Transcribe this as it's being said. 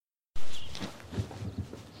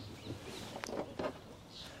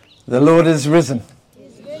The Lord is risen.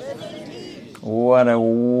 What a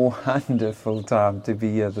wonderful time to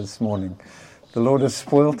be here this morning. The Lord has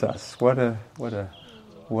spoilt us. What a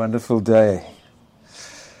wonderful day.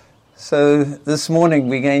 So this morning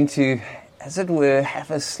we're going to, as it were, have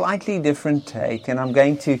a slightly different take, and I'm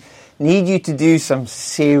going to need you to do some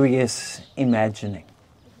serious imagining.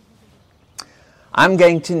 I'm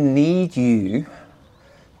going to need you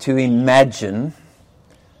to imagine,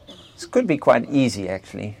 this could be quite easy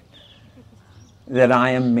actually, that I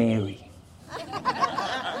am Mary.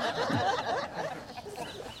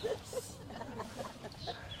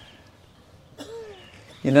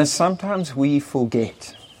 You know, sometimes we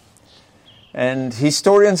forget. And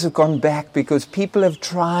historians have gone back because people have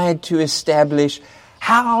tried to establish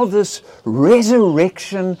how this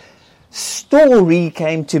resurrection story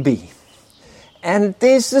came to be. And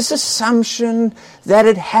there's this assumption that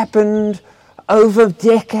it happened over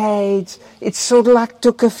decades. It sort of like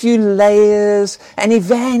took a few layers, and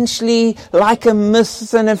eventually, like a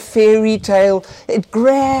myth and a fairy tale, it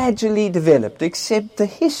gradually developed. Except the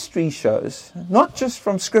history shows, not just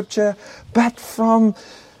from Scripture, but from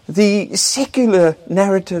the secular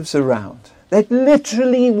narratives around, that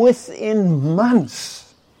literally within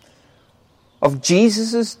months of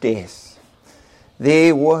Jesus' death,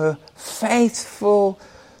 there were faithful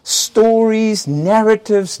stories,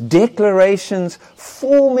 narratives, declarations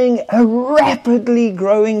forming a rapidly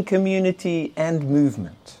growing community and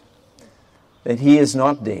movement. That he is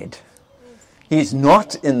not dead. He is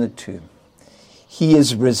not in the tomb. He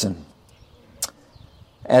is risen.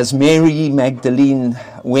 As Mary Magdalene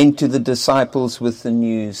went to the disciples with the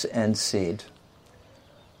news and said,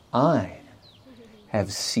 I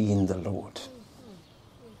have seen the Lord.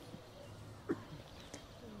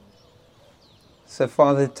 So,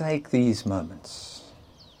 Father, take these moments.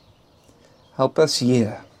 Help us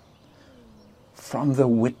hear from the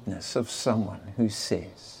witness of someone who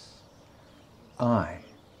says, I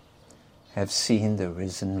have seen the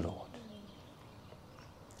risen Lord.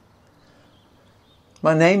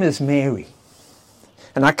 My name is Mary,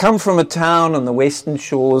 and I come from a town on the western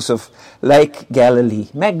shores of Lake Galilee.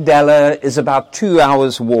 Magdala is about 2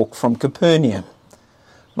 hours' walk from Capernaum.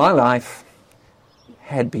 My life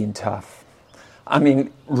had been tough. I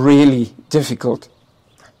mean, really difficult.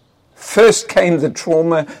 First came the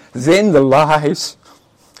trauma, then the lies,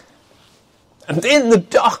 and then the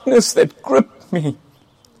darkness that gripped me.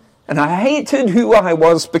 And I hated who I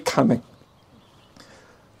was becoming.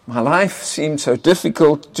 My life seemed so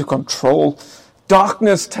difficult to control,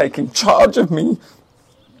 darkness taking charge of me,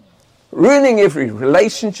 ruining every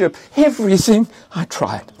relationship, everything I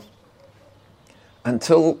tried.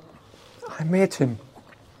 Until I met him.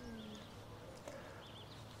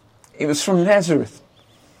 He was from Nazareth,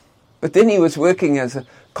 but then he was working as a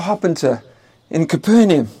carpenter in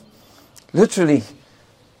Capernaum, literally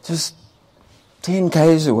just 10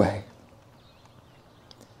 k's away.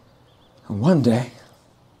 And one day,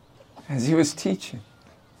 as he was teaching,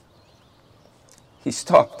 he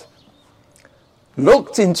stopped,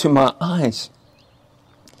 looked into my eyes,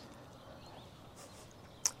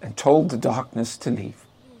 and told the darkness to leave.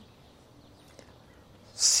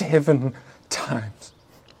 7 times.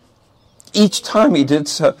 Each time he did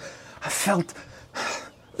so, I felt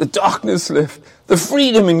the darkness lift, the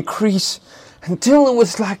freedom increase, until it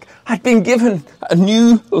was like I'd been given a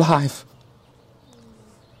new life.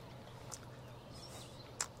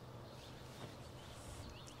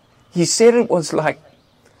 He said it was like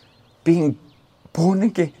being born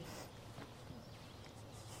again.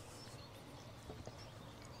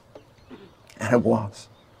 And it was.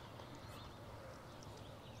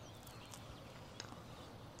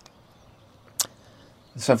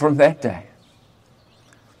 So from that day,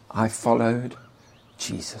 I followed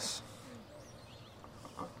Jesus.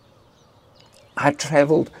 I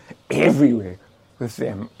traveled everywhere with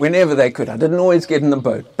them, whenever they could. I didn't always get in the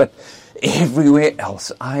boat, but everywhere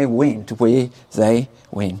else I went where they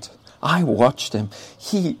went. I watched him.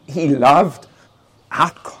 He loved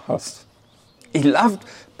outcasts. He loved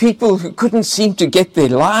people who couldn't seem to get their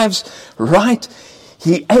lives right.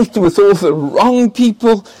 He ate with all the wrong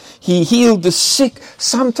people. He healed the sick.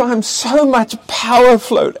 Sometimes so much power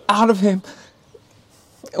flowed out of him.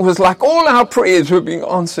 It was like all our prayers were being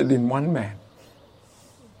answered in one man.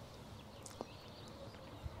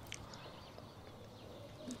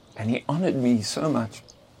 And he honored me so much.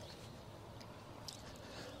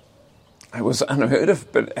 I was unheard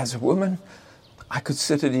of, but as a woman, I could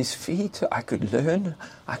sit at his feet. I could learn.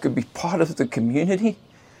 I could be part of the community.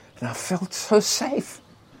 And I felt so safe.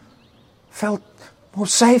 Felt more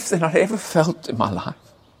safe than I'd ever felt in my life.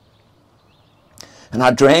 And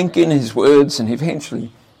I drank in his words, and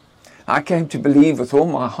eventually I came to believe with all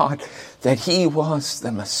my heart that he was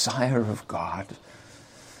the Messiah of God.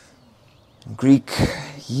 In Greek,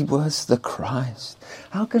 he was the Christ.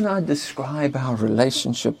 How can I describe our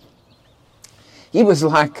relationship? He was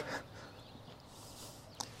like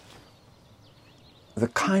the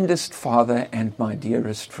kindest father and my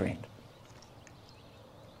dearest friend.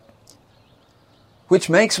 Which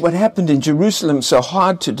makes what happened in Jerusalem so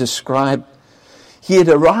hard to describe. He had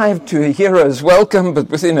arrived to a hero's welcome, but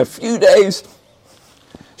within a few days,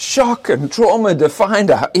 shock and trauma defined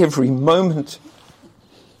our every moment.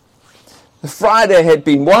 The Friday had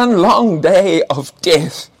been one long day of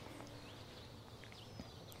death.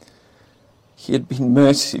 He had been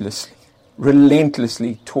mercilessly,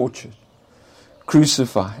 relentlessly tortured,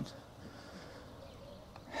 crucified.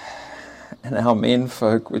 And our men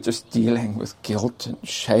folk were just dealing with guilt and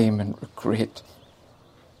shame and regret.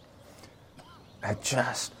 It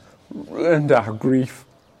just ruined our grief.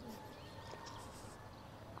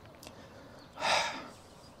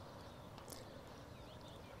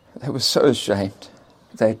 They were so ashamed.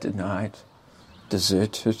 They denied,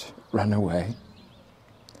 deserted, run away.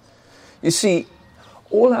 You see,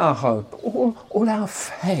 all our hope, all our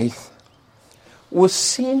faith was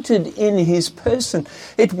centered in his person.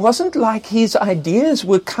 It wasn't like his ideas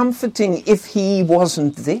were comforting if he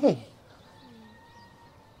wasn't there.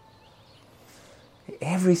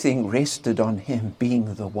 Everything rested on him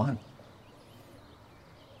being the one.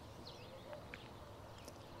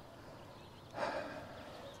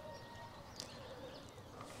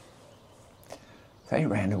 They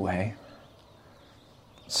ran away.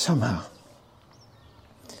 Somehow,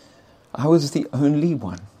 I was the only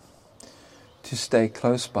one to stay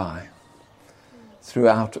close by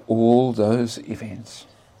throughout all those events.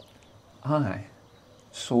 I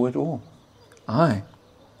saw it all. I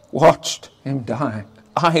watched him die.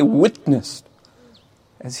 I witnessed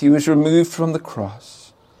as he was removed from the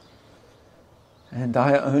cross. And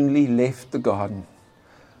I only left the garden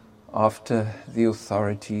after the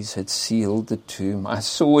authorities had sealed the tomb. I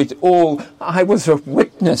saw it all. I was a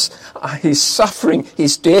witness. His suffering,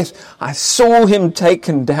 his death. I saw him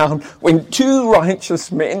taken down when two righteous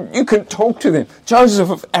men, you can talk to them, Joseph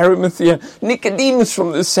of Arimathea, Nicodemus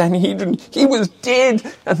from the Sanhedrin, he was dead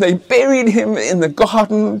and they buried him in the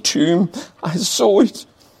garden tomb. I saw it.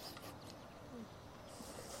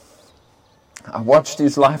 I watched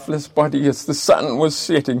his lifeless body as the sun was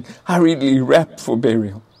setting, hurriedly wrapped for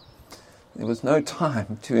burial. There was no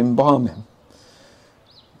time to embalm him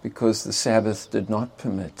because the Sabbath did not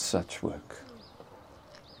permit such work.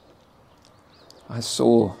 I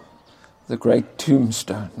saw the great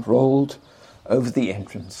tombstone rolled over the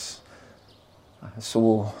entrance. I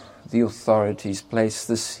saw the authorities place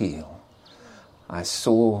the seal. I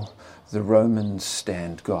saw the Romans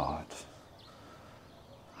stand guard.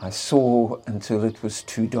 I saw until it was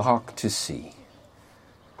too dark to see.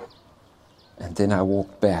 And then I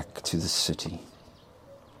walked back to the city.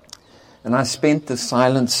 And I spent the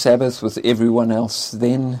silent Sabbath with everyone else.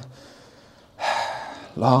 Then,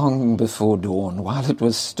 long before dawn, while it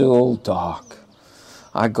was still dark,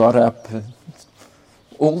 I got up and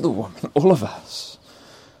all the women, all of us,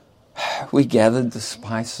 we gathered the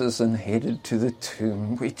spices and headed to the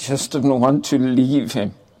tomb. We just didn't want to leave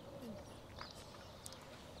him.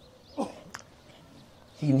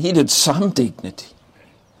 He needed some dignity.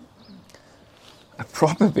 A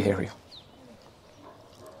proper burial.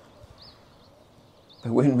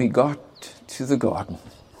 But when we got to the garden,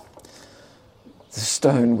 the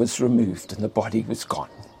stone was removed and the body was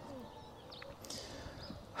gone.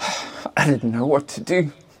 I didn't know what to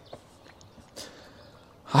do.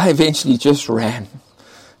 I eventually just ran.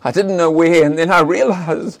 I didn't know where, and then I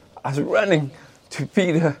realized I was running to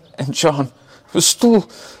Peter and John. It was still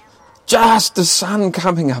just the sun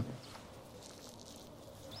coming up.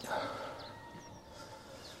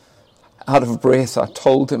 Out of breath, I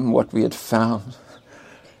told them what we had found.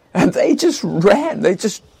 And they just ran. They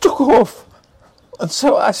just took off. And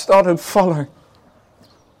so I started following.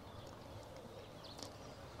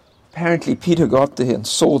 Apparently, Peter got there and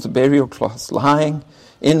saw the burial cloth lying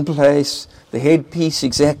in place, the headpiece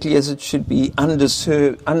exactly as it should be,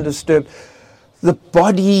 undisturbed. The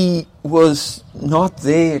body was not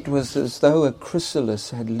there. It was as though a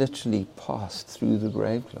chrysalis had literally passed through the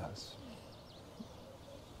grave clothes.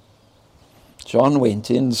 John went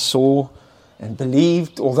in, saw, and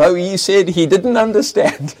believed, although he said he didn't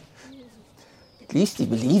understand. At least he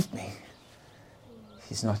believed me.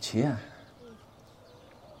 He's not here.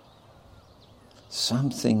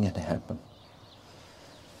 Something had happened.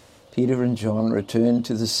 Peter and John returned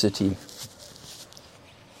to the city,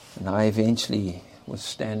 and I eventually was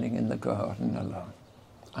standing in the garden alone.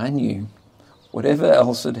 I knew whatever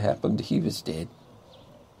else had happened, he was dead.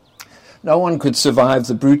 No one could survive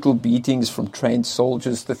the brutal beatings from trained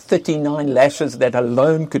soldiers, the 39 lashes that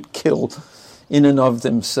alone could kill in and of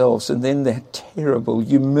themselves, and then that terrible,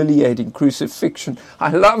 humiliating crucifixion.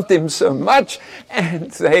 I loved him so much,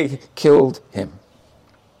 and they killed him.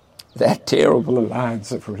 That terrible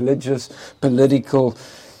alliance of religious, political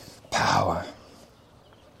power.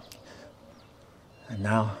 And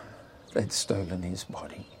now they'd stolen his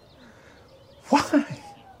body. Why?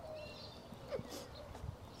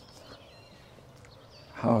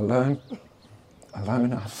 How alone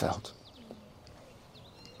I felt.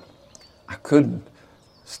 I couldn't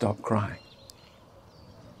stop crying.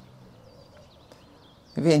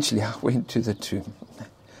 Eventually I went to the tomb.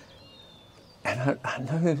 And I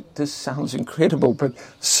know this sounds incredible, but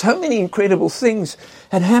so many incredible things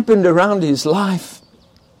had happened around his life.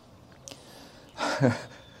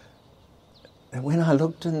 And when I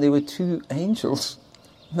looked in, there were 2 angels.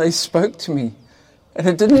 They spoke to me. And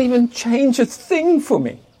it didn't even change a thing for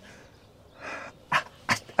me.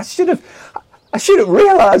 I should have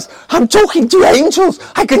realized I'm talking to angels.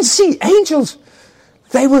 I can see angels.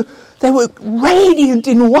 They were radiant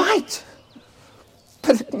in white.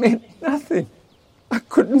 But it meant nothing. I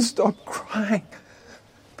couldn't stop crying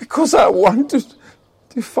because I wanted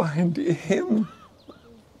to find him.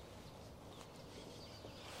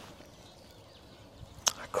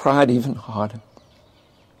 I cried even harder.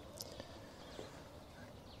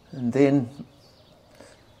 And then,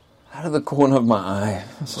 out of the corner of my eye,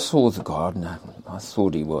 I saw the gardener. I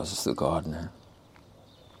thought he was the gardener.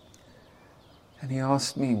 And he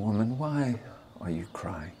asked me, "Woman, why are you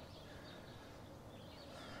crying?"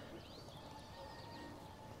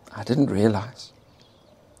 I didn't realize.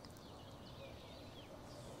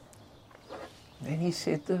 Then he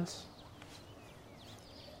said this.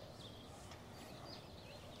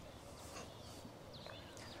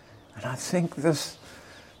 And I think this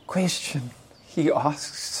question he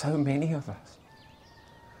asks so many of us.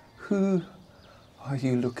 Who are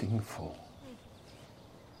you looking for?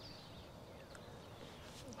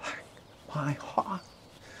 My heart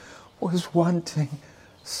was wanting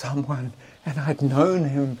someone, and I'd known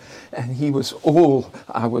him, and he was all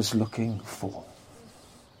I was looking for.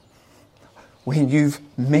 When you've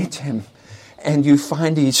met him, and you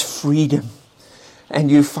find his freedom, and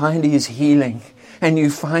you find his healing, and you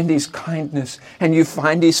find his kindness, and you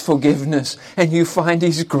find his forgiveness, and you find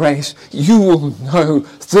his grace, you will know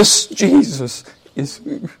this Jesus is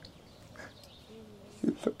who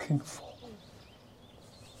you're looking for.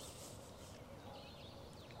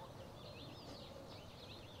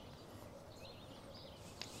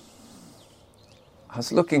 I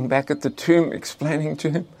was looking back at the tomb, explaining to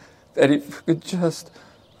him that if we could just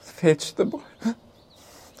fetch the boy,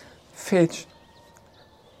 fetch.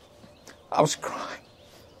 I was crying.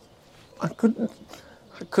 I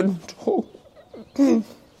couldn't talk. And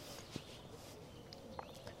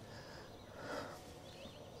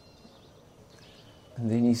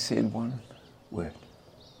then he said one word.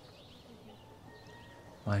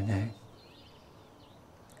 My name,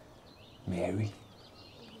 Mary.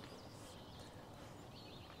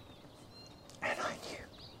 And I knew.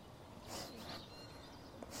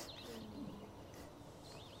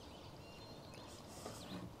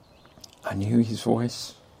 I knew his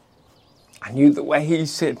voice. I knew the way he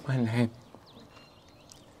said my name.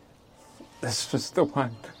 This was the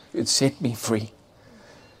one who'd set me free.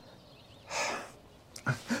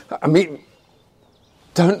 I mean,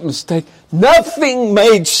 don't mistake, nothing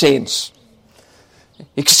made sense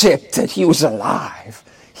except that he was alive.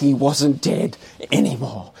 He wasn't dead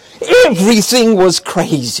anymore. Everything was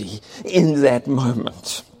crazy in that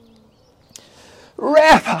moment.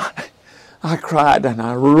 Rabbi, I cried, and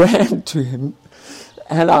I ran to him,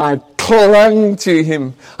 and I clung to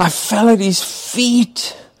him. I fell at his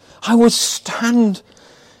feet. I was stunned.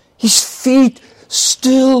 His feet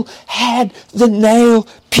still had the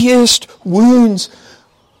nail-pierced wounds,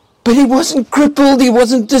 but he wasn't crippled. He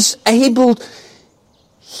wasn't disabled.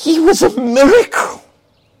 He was a miracle.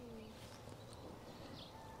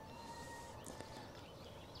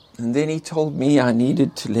 And then he told me I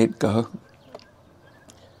needed to let go.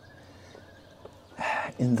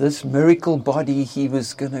 In this miracle body, he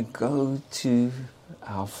was going to go to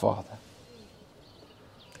our Father.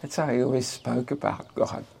 That's how he always spoke about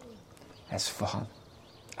God as Father.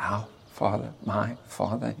 Our Father, my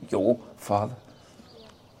Father, your Father.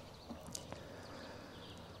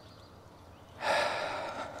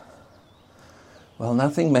 Well,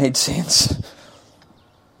 nothing made sense.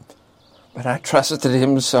 But I trusted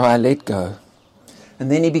him, so I let go.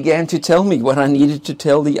 And then he began to tell me what I needed to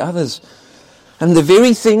tell the others. And the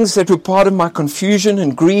very things that were part of my confusion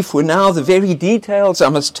and grief were now the very details I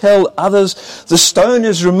must tell others. The stone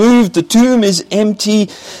is removed, the tomb is empty,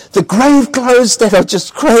 the grave clothes that are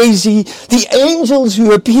just crazy, the angels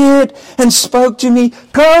who appeared and spoke to me,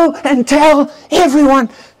 go and tell everyone.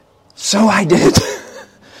 So I did.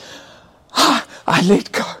 I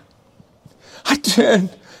let go. I turned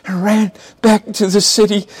and ran back to the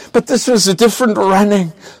city. But this was a different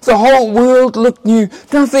running. The whole world looked new.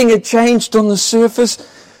 Nothing had changed on the surface.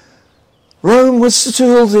 Rome was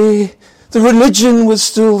still there. The religion was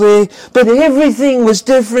still there. But everything was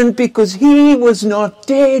different because he was not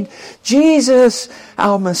dead. Jesus,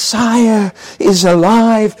 our Messiah, is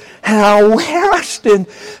alive. And I rushed in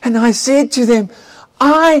and I said to them,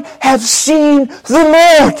 I have seen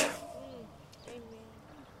the Lord.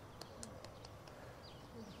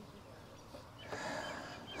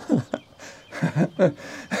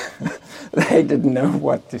 They didn't know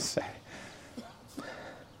what to say.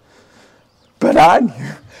 But I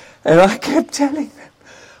knew, and I kept telling them,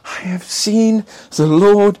 I have seen the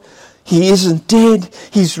Lord. He isn't dead.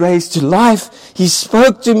 He's raised to life. He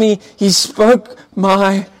spoke to me. He spoke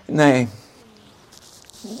my name.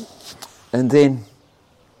 And then,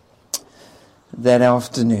 that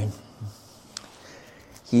afternoon,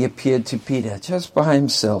 he appeared to Peter just by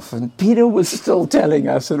himself. And Peter was still telling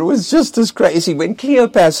us, and it was just as crazy when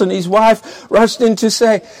Cleopas and his wife rushed in to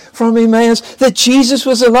say from Emmaus that Jesus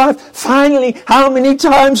was alive. Finally, how many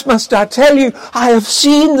times must I tell you, I have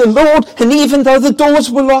seen the Lord, and even though the doors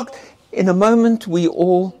were locked, in a moment we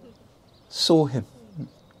all saw him.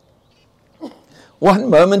 One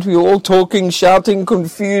moment we were all talking, shouting,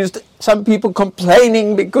 confused, some people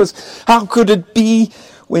complaining because how could it be,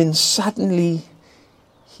 when suddenly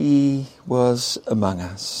he was among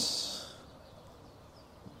us.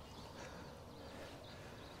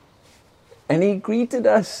 And he greeted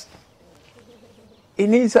us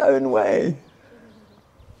in his own way.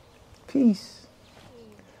 Peace.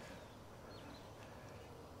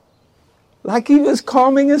 Like he was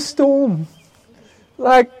calming a storm.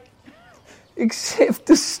 Except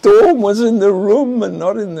the storm was in the room and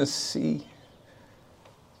not in the sea.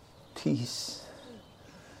 Peace.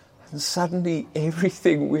 And suddenly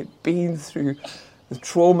everything we'd been through, the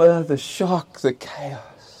trauma, the shock, the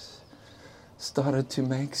chaos, started to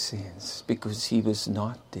make sense because he was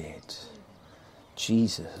not dead.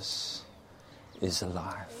 Jesus is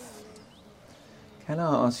alive. Can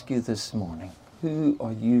I ask you this morning, who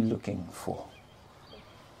are you looking for?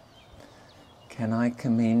 Can I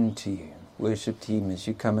commend to you, worship team, as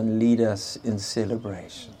you come and lead us in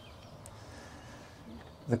celebration,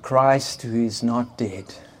 the Christ who is not dead.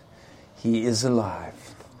 He is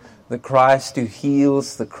alive. The Christ who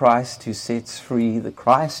heals, the Christ who sets free, the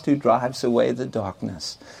Christ who drives away the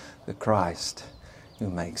darkness, the Christ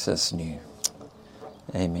who makes us new.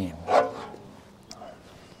 Amen.